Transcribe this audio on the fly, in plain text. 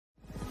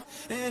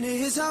And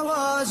here's a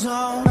war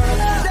zone.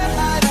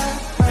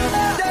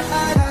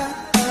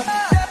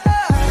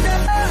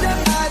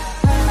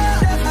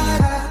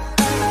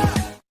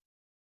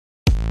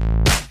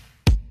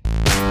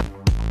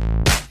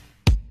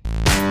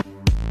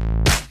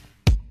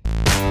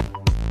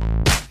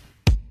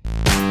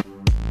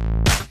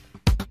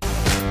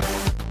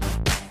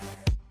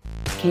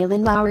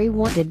 Kailyn Lowry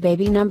wanted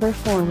baby number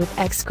 4 with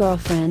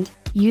ex-girlfriend,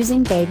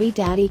 using baby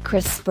daddy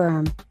Chris'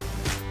 sperm.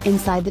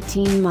 Inside the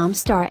Teen Mom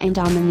star and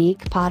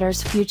Dominique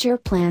Potter's future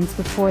plans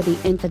before the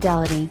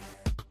infidelity.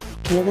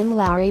 Kailyn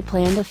Lowry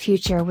planned a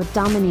future with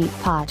Dominique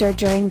Potter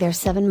during their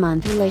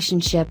 7-month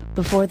relationship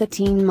before the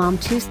Teen Mom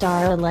 2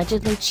 star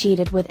allegedly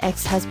cheated with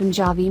ex-husband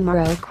Javi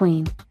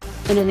Marroquin.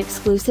 In an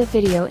exclusive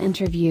video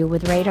interview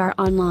with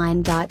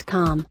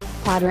RadarOnline.com,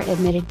 Potter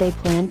admitted they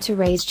planned to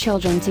raise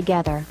children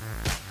together.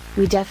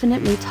 "We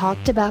definitely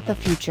talked about the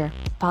future,"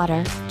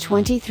 Potter,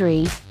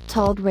 23,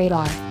 told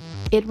Radar.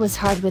 "It was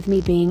hard with me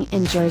being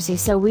in Jersey,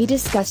 so we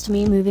discussed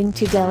me moving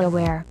to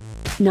Delaware.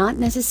 Not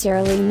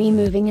necessarily me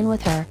moving in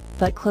with her,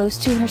 but close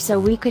to her so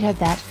we could have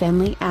that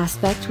family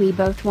aspect we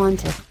both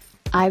wanted.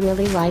 I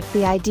really liked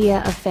the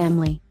idea of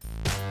family."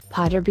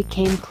 Potter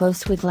became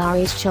close with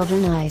Lowry's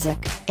children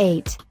Isaac,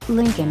 8,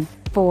 Lincoln,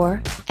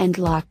 4, and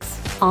Lux,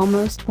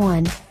 almost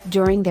 1,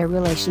 during their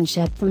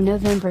relationship from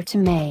November to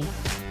May.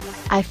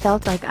 "I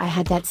felt like I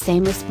had that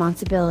same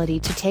responsibility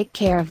to take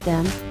care of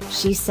them,"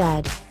 she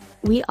said.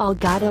 "We all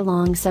got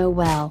along so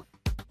well.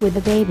 With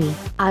the baby,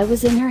 I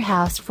was in her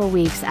house for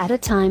weeks at a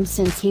time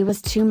since he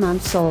was 2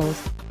 months old.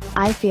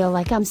 I feel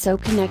like I'm so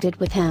connected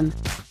with him.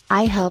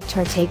 I helped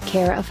her take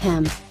care of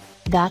him.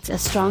 That's a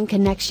strong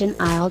connection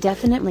I'll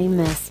definitely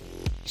miss."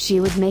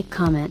 She would make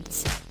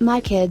comments, "My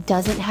kid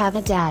doesn't have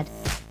a dad.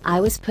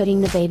 I was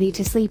putting the baby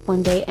to sleep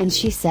one day and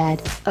she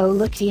said, 'Oh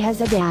look, he has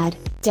a dad,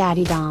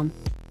 Daddy Dom.'"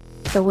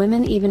 The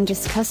women even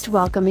discussed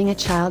welcoming a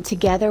child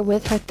together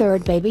with her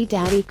third baby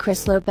daddy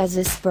Chris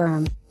Lopez's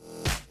sperm.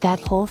 "That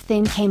whole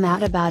thing came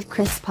out about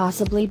Chris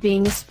possibly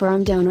being a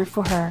sperm donor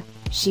for her,"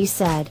 she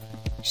said.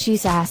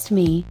 "She's asked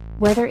me,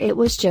 whether it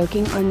was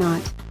joking or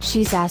not,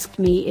 she's asked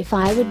me if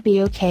I would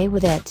be okay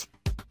with it.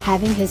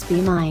 Having his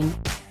be mine.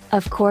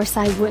 Of course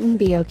I wouldn't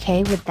be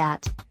okay with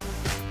that."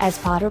 As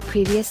Potter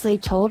previously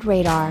told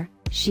Radar,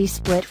 she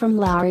split from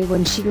Lowry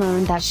when she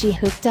learned that she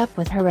hooked up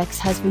with her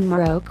ex-husband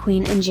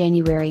Marroquin in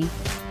January.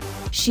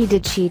 "She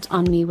did cheat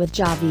on me with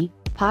Javi,"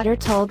 Potter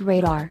told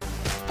Radar.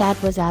 "That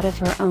was out of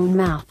her own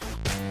mouth.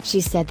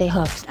 She said they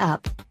hooked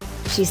up.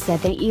 She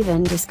said they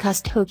even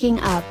discussed hooking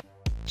up.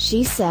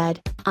 She said,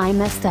 'I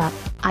messed up,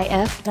 I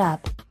effed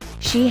up.'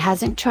 She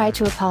hasn't tried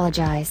to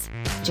apologize.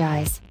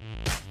 Jize.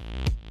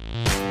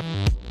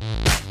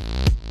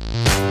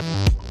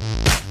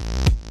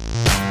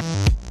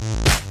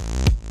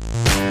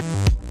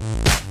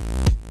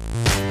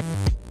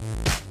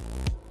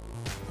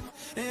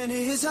 And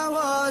here's a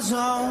war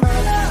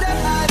zone.